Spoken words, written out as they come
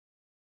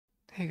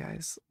Hey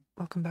guys,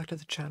 welcome back to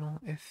the channel.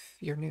 If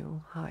you're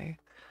new, hi.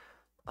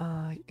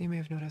 You may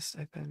have noticed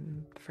I've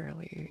been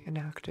fairly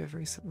inactive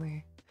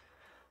recently.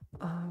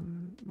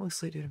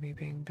 Mostly due to me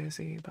being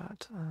busy,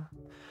 but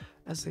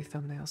as the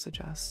thumbnail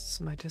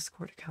suggests, my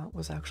Discord account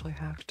was actually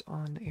hacked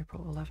on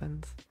April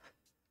 11th.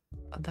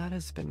 That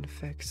has been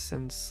fixed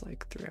since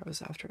like 3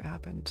 hours after it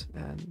happened,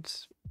 and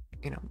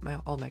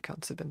all my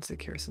accounts have been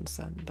secure since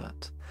then,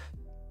 but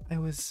I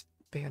was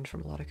banned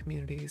from a lot of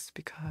communities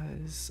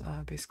because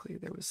basically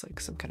there was like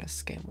some kind of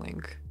scam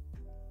link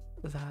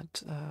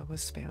that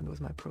was spammed with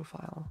my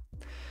profile.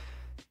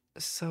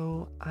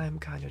 So I'm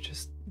kind of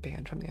just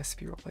banned from the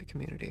SCP Roleplay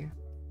community.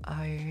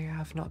 I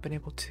have not been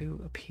able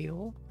to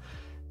appeal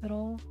at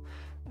all.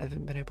 I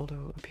haven't been able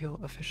to appeal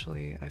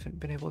officially. I haven't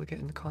been able to get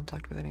in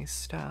contact with any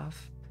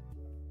staff.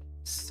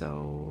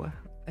 So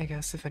I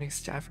guess if any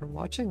staff are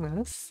watching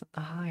this,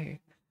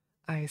 hi.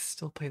 I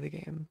still play the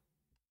game.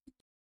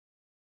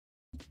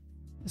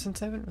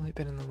 Since I haven't really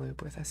been in the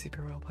loop with SCP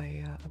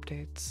Roleplay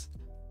updates,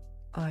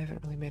 I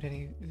haven't really made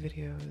any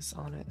videos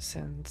on it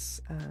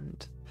since,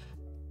 and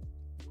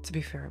to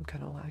be fair, I'm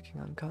kind of lacking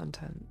on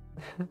content.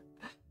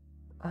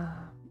 uh,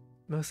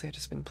 Mostly I've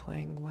just been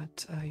playing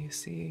what you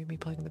see me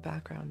playing in the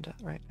background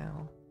right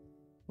now,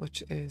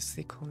 which is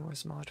the Clone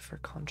Wars mod for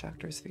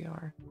Contractors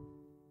VR.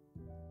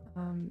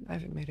 I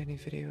haven't made any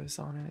videos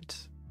on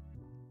it.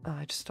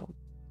 I just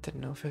didn't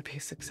know if it would be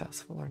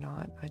successful or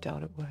not. I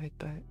doubt it would,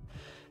 but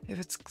if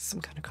it's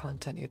some kind of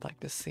content you'd like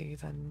to see,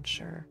 then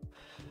sure.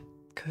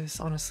 Because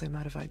honestly, I'm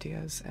out of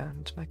ideas,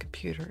 and my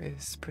computer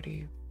is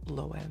pretty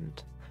low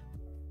end,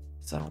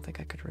 so I don't think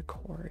I could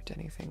record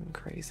anything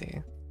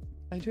crazy.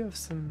 I do have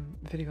some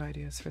video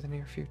ideas for the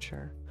near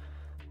future,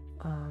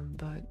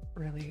 but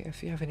really,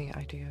 if you have any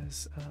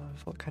ideas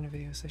of what kind of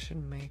videos I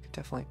should make,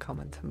 definitely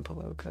comment them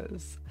below,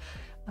 because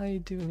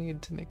I do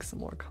need to make some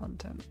more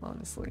content,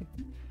 honestly.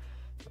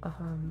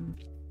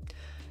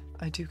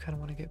 I do kind of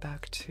want to get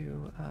back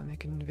to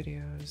making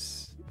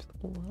videos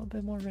a little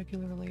bit more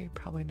regularly,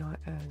 probably not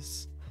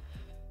as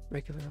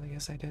regularly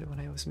as I did when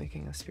I was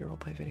making SCP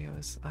Roleplay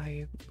videos.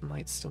 I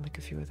might still make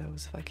a few of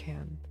those if I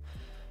can.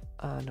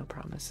 No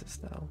promises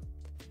though.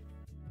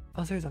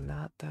 Other than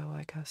that though,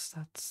 I guess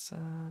that's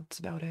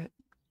about it.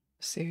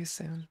 See you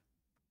soon.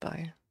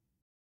 Bye.